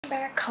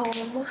back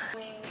home.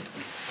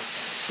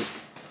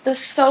 The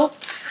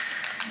soaps,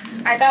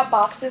 I got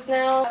boxes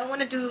now. I don't want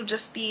to do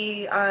just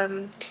the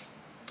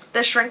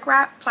shrink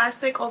wrap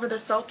plastic over the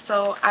soap,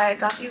 so I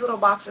got these little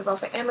boxes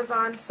off of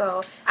Amazon.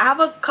 So I have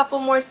a couple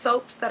more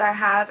soaps that I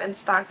have in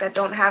stock that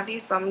don't have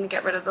these, so I'm gonna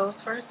get rid of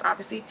those first,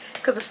 obviously,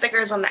 because the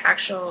sticker is on the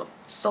actual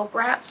soap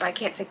wrap, so I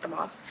can't take them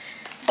off.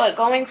 But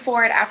going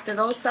forward, after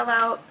those sell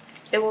out,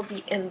 it will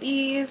be in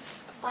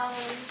these.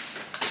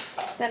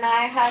 Then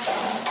I have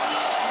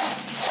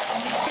these.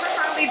 These are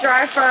finally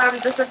dry from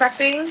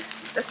disinfecting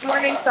this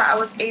morning, so I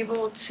was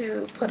able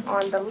to put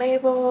on the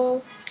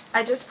labels.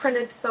 I just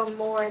printed some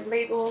more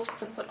labels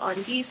to put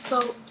on these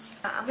soaps.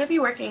 I'm gonna be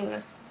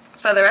working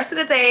for the rest of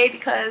the day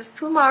because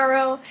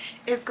tomorrow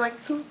is going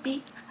to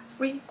be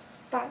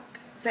restock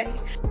day.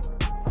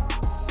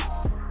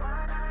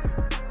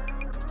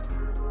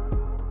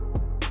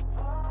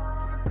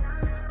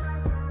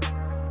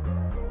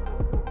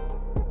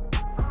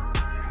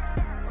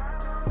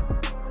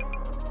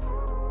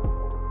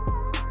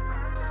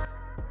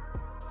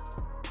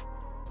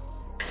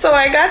 So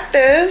I got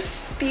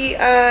this, the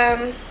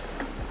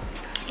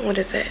what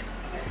is it?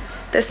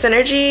 The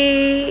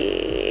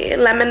Synergy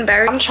Lemon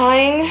Berry. I'm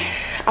trying.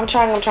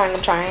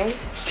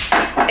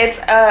 It's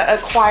a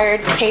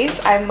acquired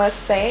taste, I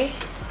must say,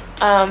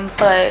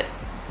 but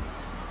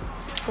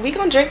we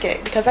gonna drink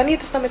it because I need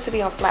the stomach to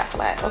be on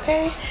flat,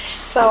 okay?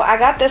 So I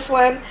got this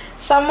one.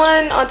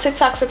 Someone on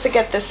TikTok said to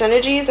get the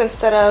Synergies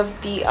instead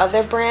of the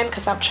other brand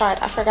because I've tried.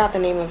 I forgot the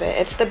name of it.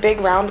 It's the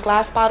big round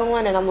glass bottle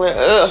one, and I'm like,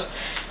 ugh,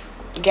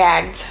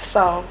 gagged.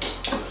 So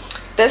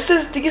this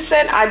is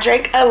decent. I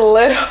drank a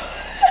little,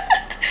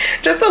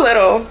 just a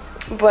little,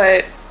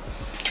 but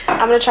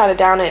I'm gonna try to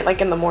down it like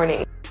in the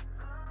morning.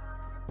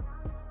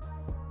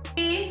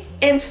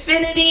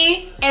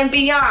 Infinity and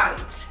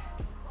beyond.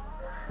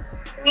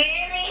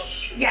 Really?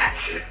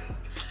 Yes.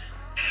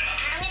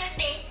 I'm gonna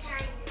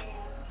FaceTime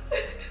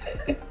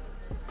you.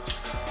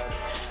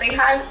 Say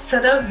hi to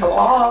the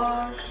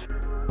vlog.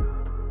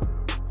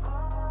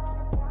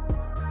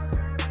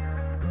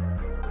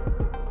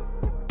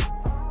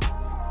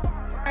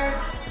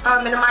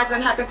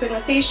 Minimizing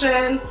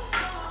hyperpigmentation.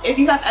 If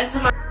you have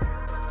eczema,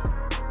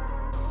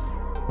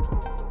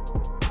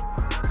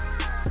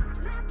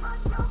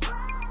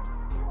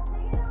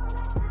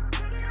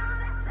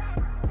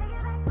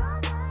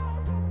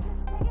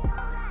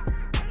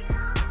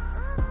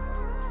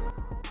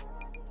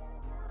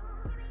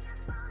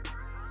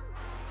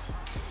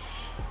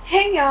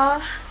 hey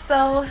y'all,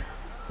 so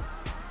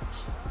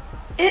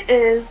it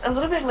is a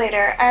little bit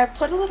later. I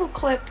put a little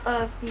clip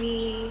of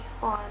me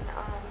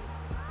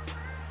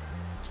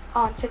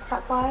on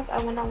TikTok live. I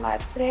went on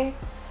live today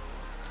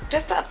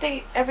just to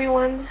update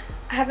everyone.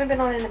 I haven't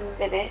been on in a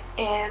minute,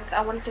 and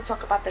I wanted to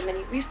talk about the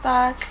mini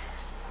restock.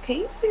 Can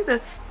you see the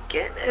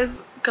skin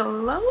is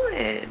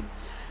glowing?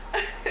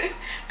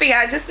 But yeah,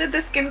 I just did the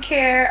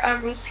skincare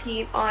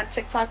routine on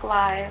TikTok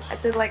live. I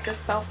did like a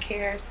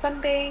self-care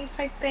Sunday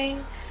type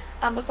thing.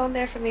 I was on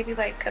there for maybe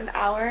like an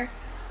hour,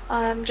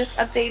 just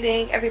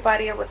updating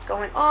everybody on what's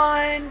going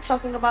on,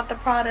 talking about the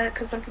product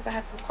because some people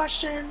had some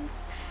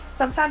questions.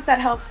 Sometimes that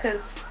helps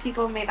because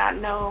people may not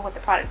know what the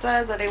product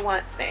does, or they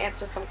want to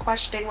answer some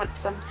question. They want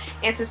some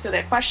answers to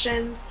their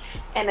questions,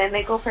 and then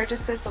they go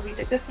purchase it. So we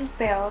did some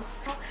sales.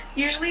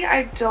 Usually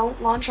I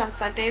don't launch on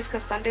Sundays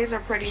because Sundays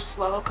are pretty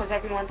slow because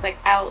everyone's like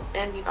out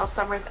and, you know,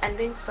 summer's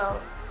ending, so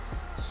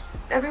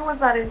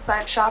everyone's not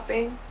inside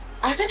shopping.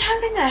 I've been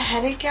having a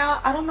headache,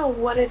 y'all. I don't know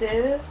what it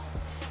is.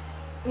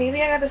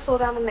 Maybe I gotta slow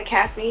down on the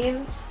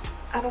caffeine.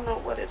 I don't know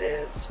what it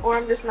is, or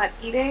I'm just not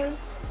eating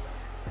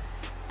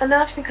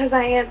enough because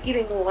I am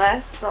eating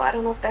less. So I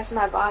don't know if that's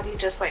my body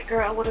just like,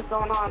 girl, what is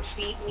going on?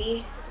 Feed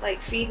me, like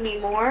feed me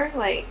more.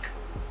 Like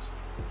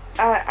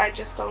I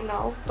just don't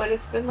know, but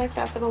it's been like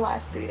that for the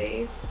last 3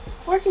 days.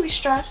 Or it can be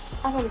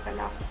stress, I don't even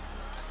know.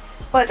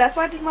 But that's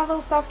why I did my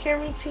little self-care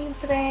routine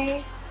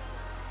today,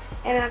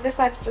 and I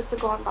decided just to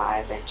go on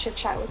live and chit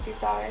chat with you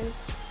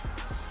guys.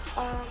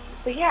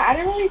 But yeah, I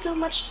didn't really do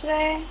much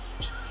today.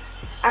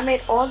 I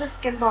made all the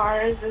skin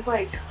bars. There's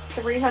like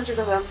 300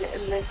 of them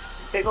in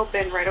this big old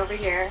bin right over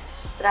here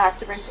that I have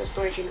to bring to the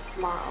storage unit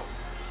tomorrow.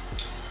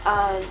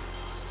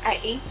 I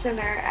ate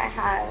dinner. I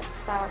had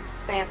some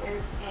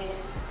salmon and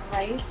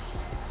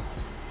rice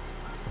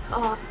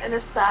and a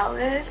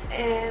salad,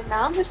 and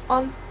now I'm just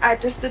on. I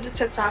just did the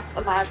TikTok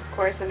live, of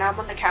course, and now I'm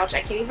on the couch.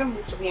 I can't even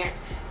move from here.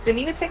 Didn't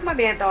even take my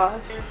band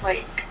off. I'm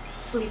like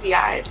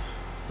sleepy-eyed,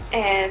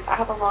 and I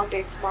have a long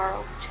day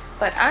tomorrow.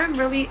 But I'm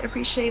really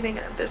appreciating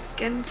the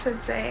skin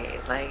today.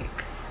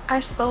 Like, I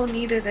so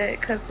needed it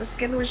because the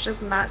skin was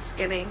just not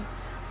skinning.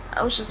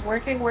 I was just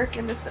working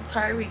this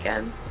entire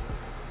weekend.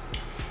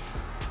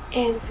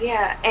 And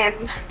yeah,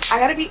 and I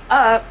gotta be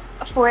up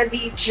for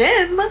the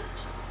gym.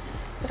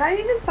 Did I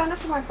even sign up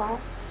for my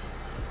class?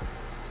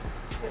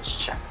 Let's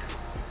check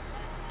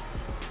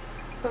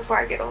before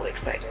I get all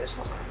excited.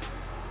 Hold on.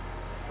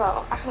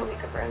 So I gotta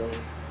wake up early.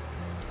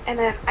 And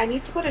then I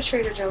need to go to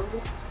Trader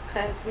Joe's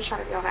because we're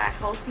trying to be on a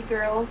healthy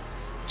girl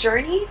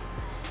journey.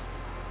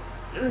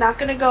 I'm not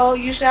gonna go.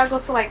 Usually I go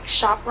to like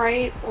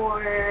ShopRite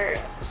or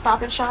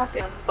Stop and Shop,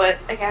 but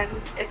again,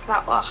 it's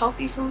not all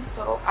healthy food,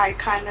 so I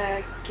kind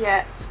of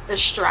get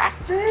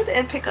distracted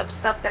and pick up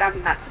stuff that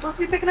I'm not supposed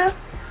to be picking up.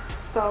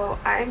 So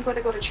I'm going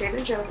to go to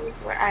Trader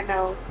Joe's, where I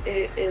know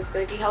it is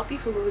going to be healthy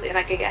food and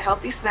I can get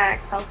healthy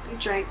snacks, healthy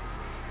drinks,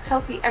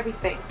 healthy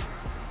everything.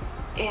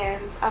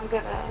 And I'm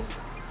gonna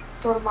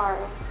go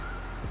tomorrow,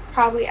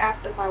 probably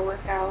after my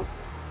workout.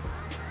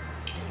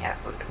 Yeah,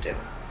 that's what I'm gonna do.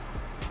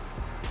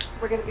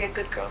 We're gonna be a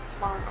good girl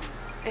tomorrow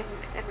and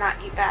not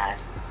eat bad.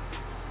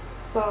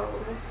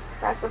 So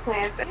that's the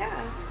plans.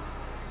 Yeah,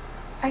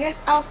 I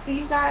guess I'll see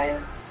you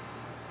guys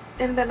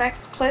in the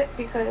next clip,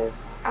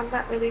 because I'm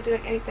not really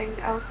doing anything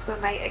else for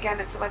the night. Again,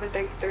 it's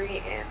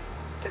 11:33 and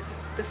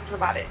this is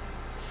about it.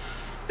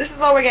 This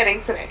is all we're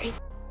getting today.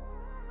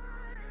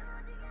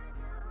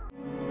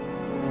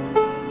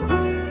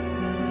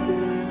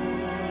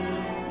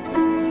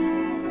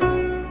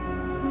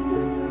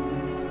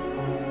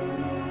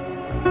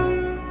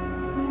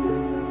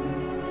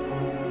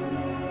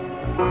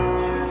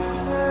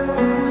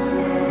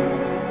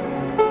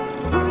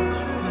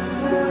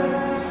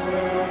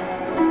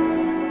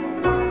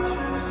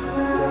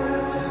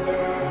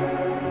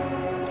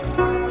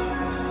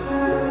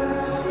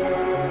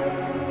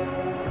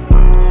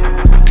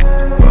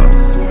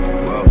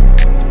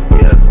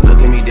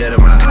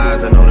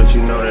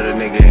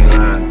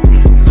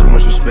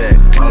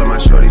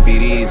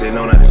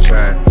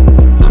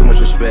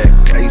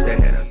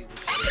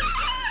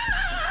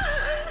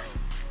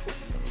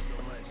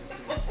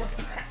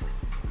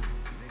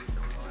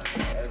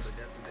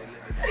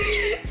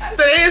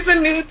 Today is a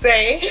new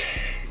day.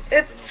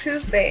 It's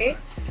Tuesday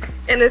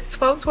and it's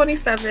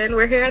 12:27.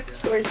 We're here at the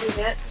storage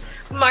unit.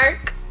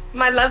 Mark,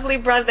 my lovely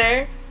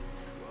brother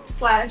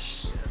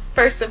slash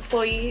first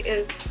employee,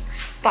 is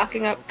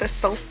stocking up the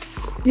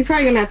soaps. You're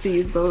probably gonna have to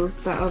use those,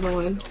 the other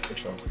one.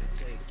 Which one?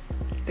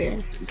 There.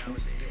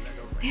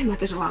 Damn,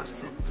 there's a lot of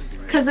soap.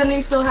 Cause then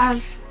you still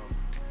have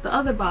the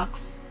other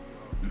box.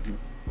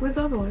 Where's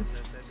the other one?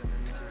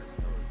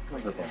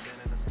 Other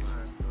box.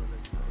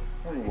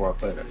 I don't know where I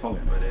played at home.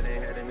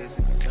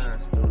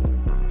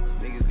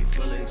 Niggas be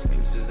full of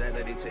excuses and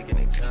they taking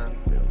their time.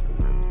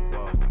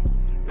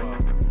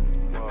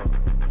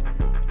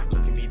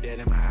 Look at me dead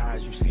in my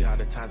eyes, you see all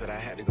the times that I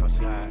had to go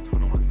slide.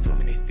 Too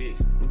many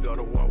sticks, we go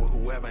to war with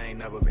whoever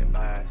ain't never been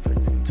biased.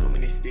 Too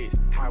many sticks,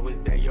 how was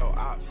that your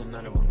ops and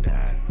none of them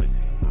died?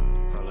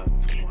 Roll up,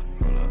 21,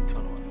 roll up,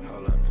 21,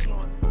 roll up,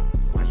 21.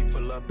 Why you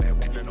pull up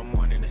at 1 in the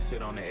morning and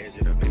sit on the edge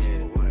of the bed?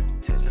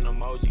 What? Testing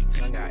emojis,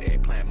 tongue out,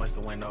 eggplant must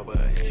have went over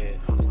her head.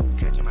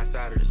 Catch him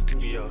outside of the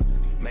studio,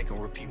 make him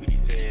repeat what he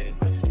said.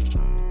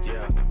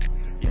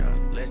 Yeah,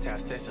 let's have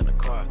sex in the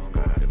car.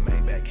 The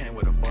Maybach came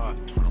with a bar.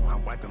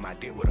 I'm wiping my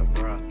dick with a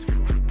bra.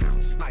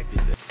 Snipe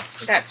is it.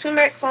 So we got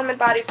turmeric foam and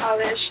body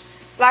polish,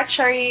 black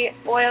cherry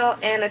oil,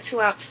 and a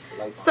 2-ounce.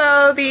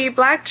 So the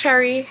black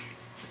cherry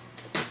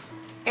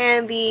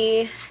and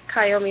the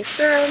Kayomi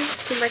serum,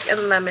 turmeric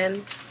and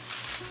lemon.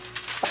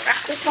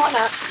 Wrap this one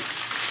up.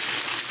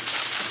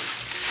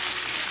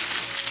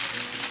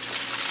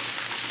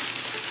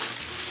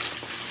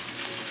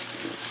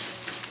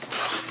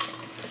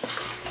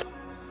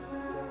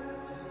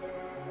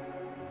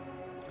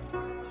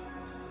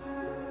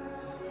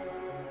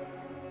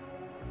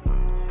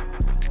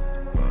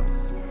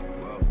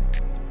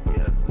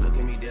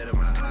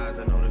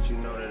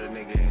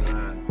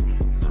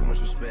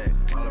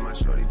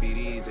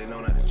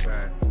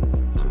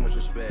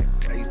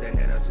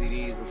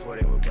 CDs before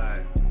they would buy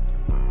it.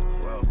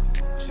 Whoa,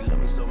 she love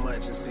me so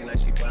much, it seems like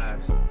she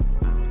buys.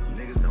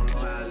 Niggas don't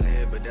know how I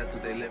live, but that's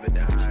what they live it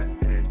to hide.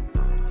 Hey,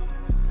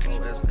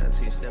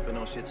 4S13 stepping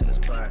on shit till it's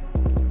quiet.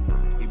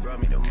 He brought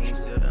me the money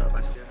sealed up,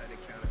 I still had to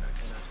count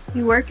it.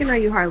 You working or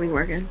you hardly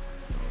working?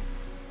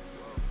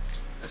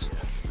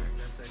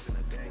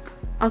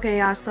 Okay,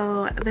 y'all,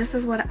 so this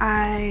is what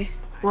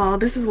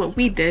this is what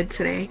we did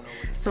today.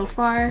 So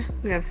far,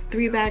 we have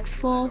 3 bags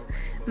full.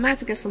 I might have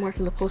to get some more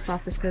from the post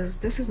office because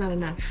this is not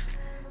enough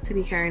to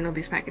be carrying all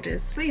these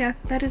packages. But yeah,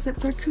 that is it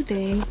for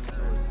today.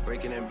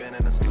 Breaking and bending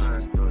the spine.